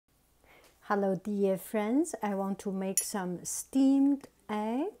Hello dear friends, I want to make some steamed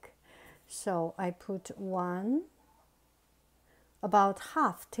egg. So I put about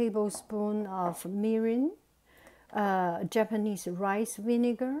half tablespoon of mirin, Japanese rice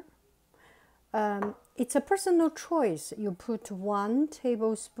vinegar. It's a personal choice. You put 1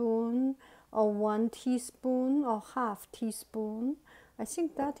 tablespoon or 1 teaspoon or half teaspoon. I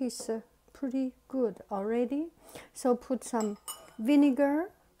think that is pretty good already. So put some vinegar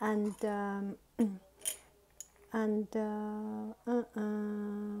and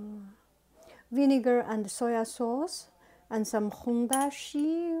vinegar and soya sauce and some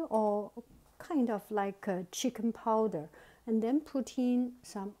hondashi or kind of like a chicken powder, and then put in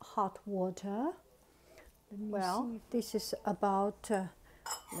some hot water. Well, this is about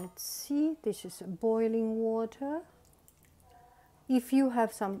let's see, this is boiling water. If you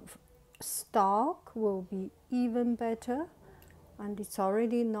have some stock, will be even better, and it's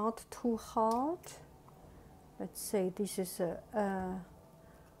already not too hot. Let's say this is a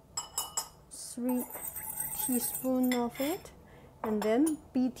 3 teaspoons of it, and then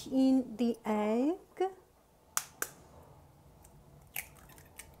beat in the egg.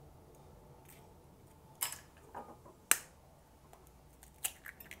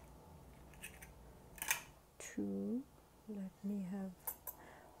 Let me have.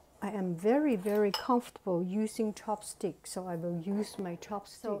 I am very comfortable using chopstick, so I will use my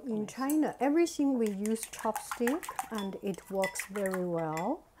chopstick. So in China, everything we use chopstick, and it works very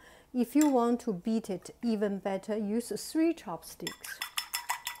well. If you want to beat it even better, use 3 chopsticks.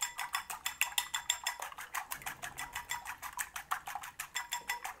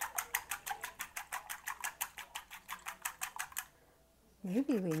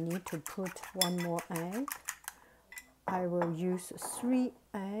 Maybe we need to put 1 more egg. I will use 3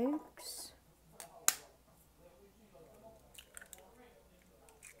 eggs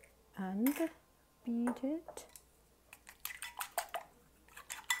and beat it.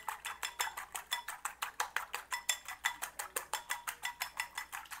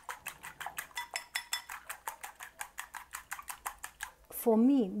 For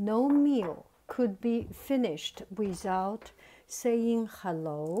me, no meal could be finished without saying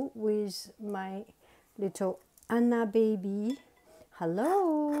hello with my little Anna baby.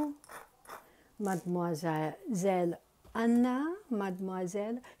 Hello, Mademoiselle Anna,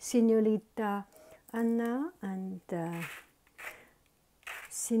 Mademoiselle Signorita Anna, and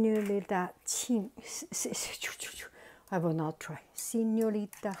Signorita Qing. I will not try.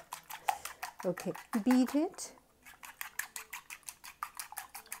 Signorita. Okay, beat it.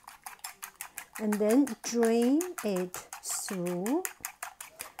 And then drain it through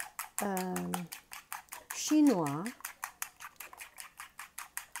chinois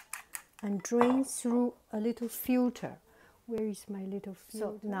and drain through a little filter. Where is my little filter?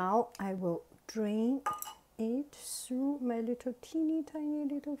 So now I will drain it through my little teeny tiny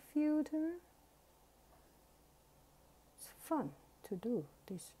little filter. It's fun to do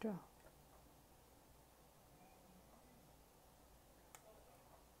this job.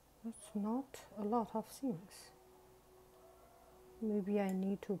 That's not a lot of things. Maybe I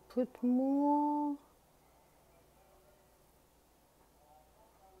need to put more.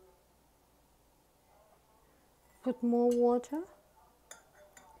 Put more water.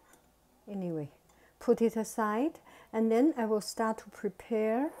 Anyway, put it aside, and then I will start to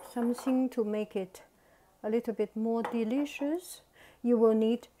prepare something to make it a little bit more delicious. You will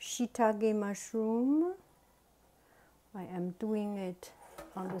need shiitake mushroom. I am doing it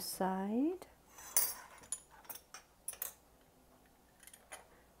on the side.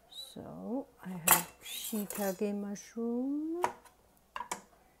 So I have shiitake mushroom.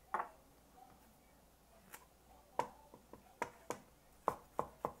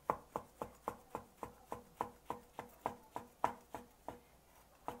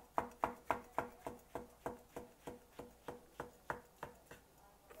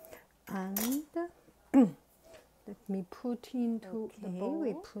 And let me put into the bowl.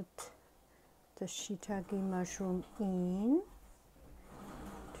 We put the shiitake mushroom in.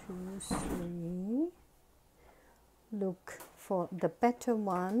 2, 3. Look for the better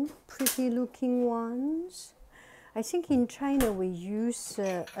one, pretty looking ones. I think in China we use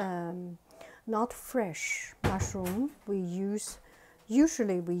not fresh mushroom.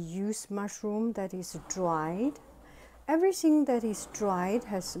 Usually we use mushroom that is dried. Everything that is dried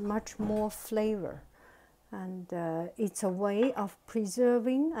has much more flavor, and it's a way of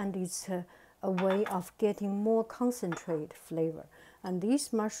preserving, and it's a way of getting more concentrate flavor. And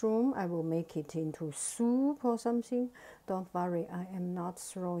this mushroom, I will make it into soup or something. Don't worry, I am not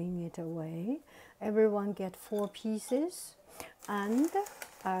throwing it away. Everyone get 4 pieces, and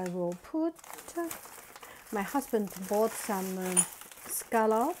I will put, my husband bought some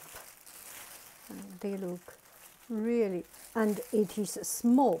scallop. They look really, and it is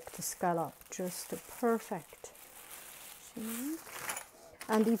smoked scallop, just perfect. See?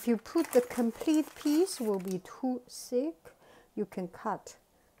 And if you put the complete piece, will be too thick. You can cut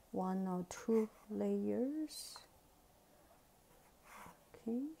 1 or 2 layers.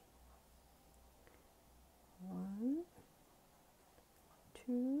 Okay. 1,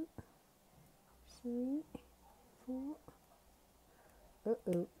 2, 3, 4.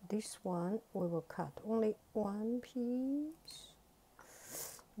 Uh-oh, this one we will cut only 1 piece.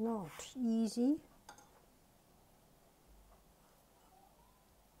 Not easy.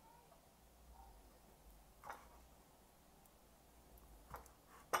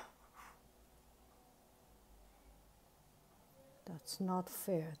 That's not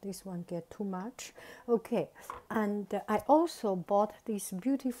fair. This one get too much. Okay, and I also bought these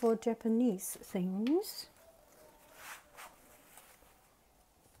beautiful Japanese things.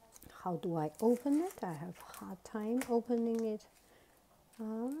 How do I open it? I have a hard time opening it.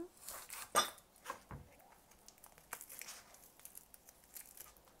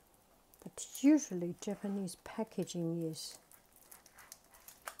 But usually Japanese packaging is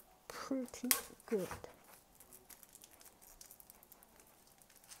pretty good.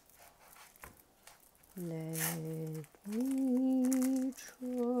 Let me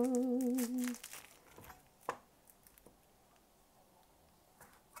try.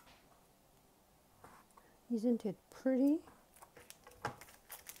 Isn't it pretty?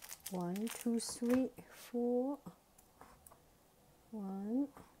 1, 2, 3, 4. 1,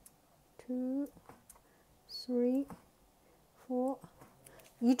 2, 3, 4.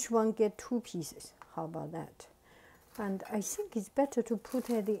 Each one get 2 pieces. How about that? And I think it's better to put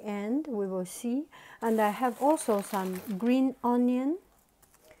at the end. We will see. And I have also some green onion.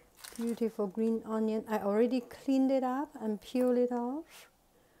 Beautiful green onion. I already cleaned it up and peeled it off.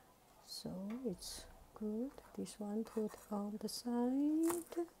 So it's good. This one put on the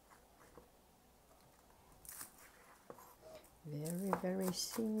side. Very, very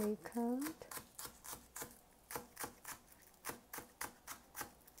thinly cut.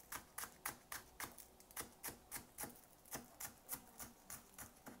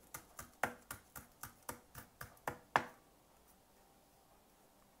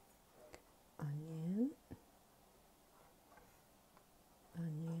 Onion,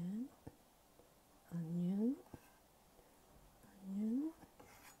 onion, onion, onion.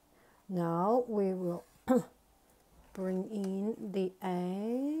 Now we will bring in the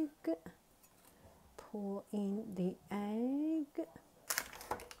egg, pour in the egg,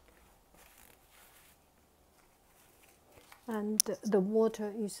 and the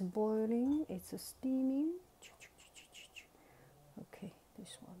water is boiling, it's steaming. Okay,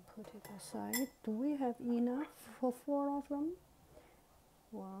 this one put it aside. Do we have enough for 4 of them?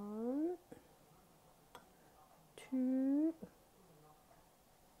 1, 2,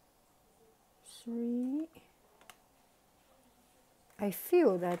 3. I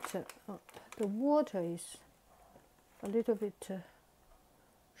feel that the water is a little bit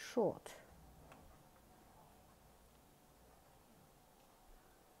short.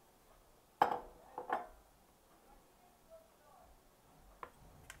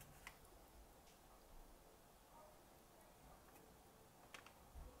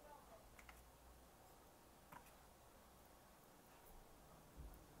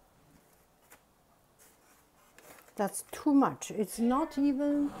 That's too much. It's not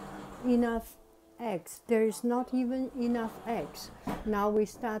even enough eggs. There is not even enough eggs. Now we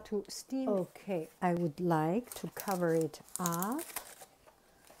start to steam. Okay, I would like to cover it up.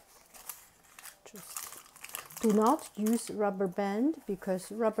 Just do not use rubber band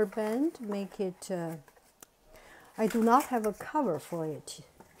because rubber band make it. I do not have a cover for it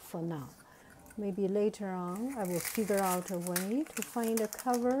for now. Maybe later on I will figure out a way to find a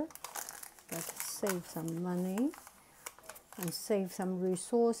cover that save some money and save some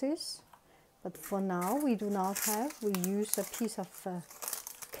resources. But for now we do not have. We use a piece of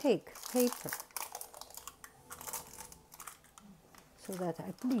cake paper so that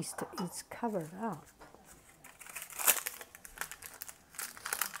at least it's covered up.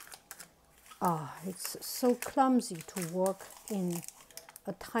 Ah, it's so clumsy to work in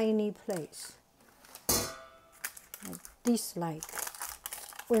a tiny place. I dislike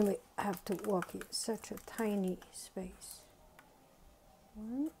when we have to work in such a tiny space.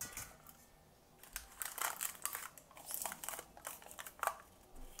 1,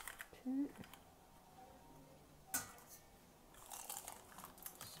 2,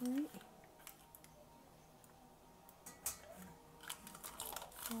 3,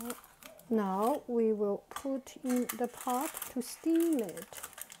 Now we will put in the pot to steam it.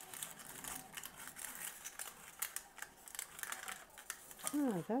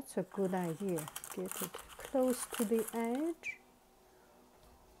 Ah, that's a good idea. Get it close to the edge.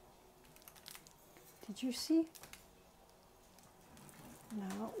 Did you see?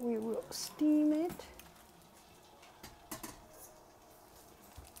 Now we will steam it.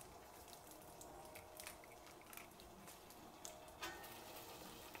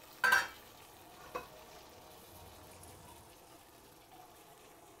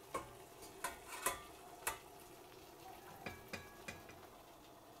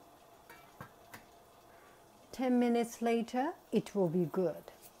 Ten minutes later, it will be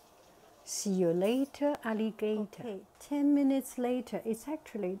good. See you later, alligator. Okay, 10 minutes later, it's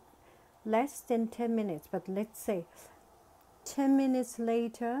actually less than 10 minutes, but let's say 10 minutes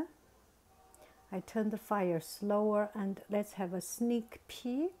later, I turn the fire slower and let's have a sneak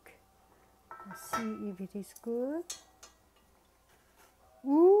peek. Let's see if it is good.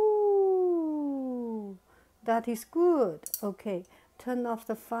 Ooh, that is good. Okay, turn off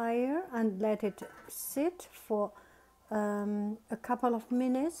the fire and let it sit for a couple of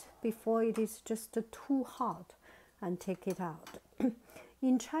minutes before it is just too hot, and take it out.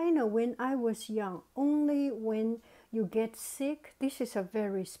 In China, when I was young, only when you get sick, this is a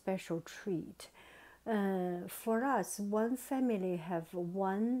very special treat. For us, one family have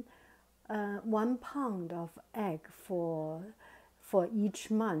 1 pound of egg for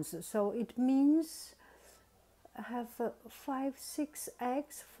each month, so it means have 5-6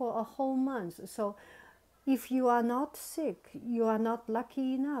 eggs for a whole month. So if you are not sick, you are not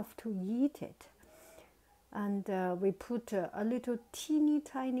lucky enough to eat it. And we put a little teeny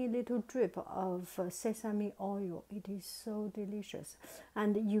tiny little drip of sesame oil. It is so delicious.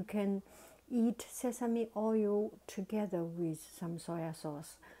 And you can eat sesame oil together with some soya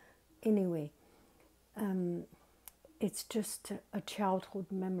sauce. Anyway, it's just a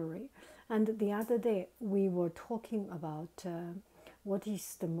childhood memory. And the other day we were talking about what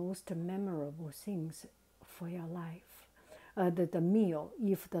is the most memorable things for your life. The meal,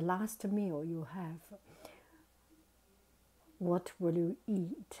 if the last meal you have, what will you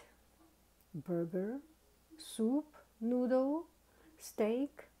eat? Burger, soup, noodle,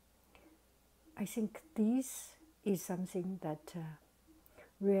 steak? I think this is something that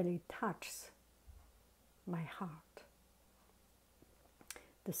really touches my heart.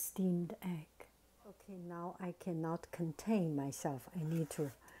 The steamed egg. Okay, now I cannot contain myself. I need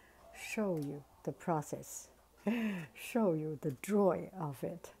to show you the process, show you the joy of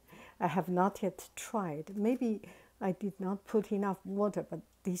it. I have not yet tried. Maybe I did not put enough water, but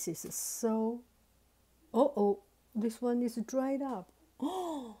this is so... Oh, this one is dried up.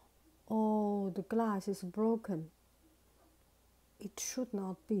 Oh, the glass is broken. It should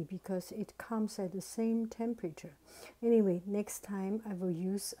not be, because it comes at the same temperature. Anyway, next time I will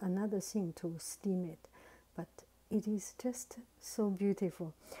use another thing to steam it. But it is just so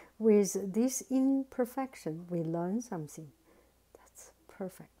beautiful. With this imperfection, we learn something. That's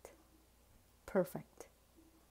perfect. Perfect.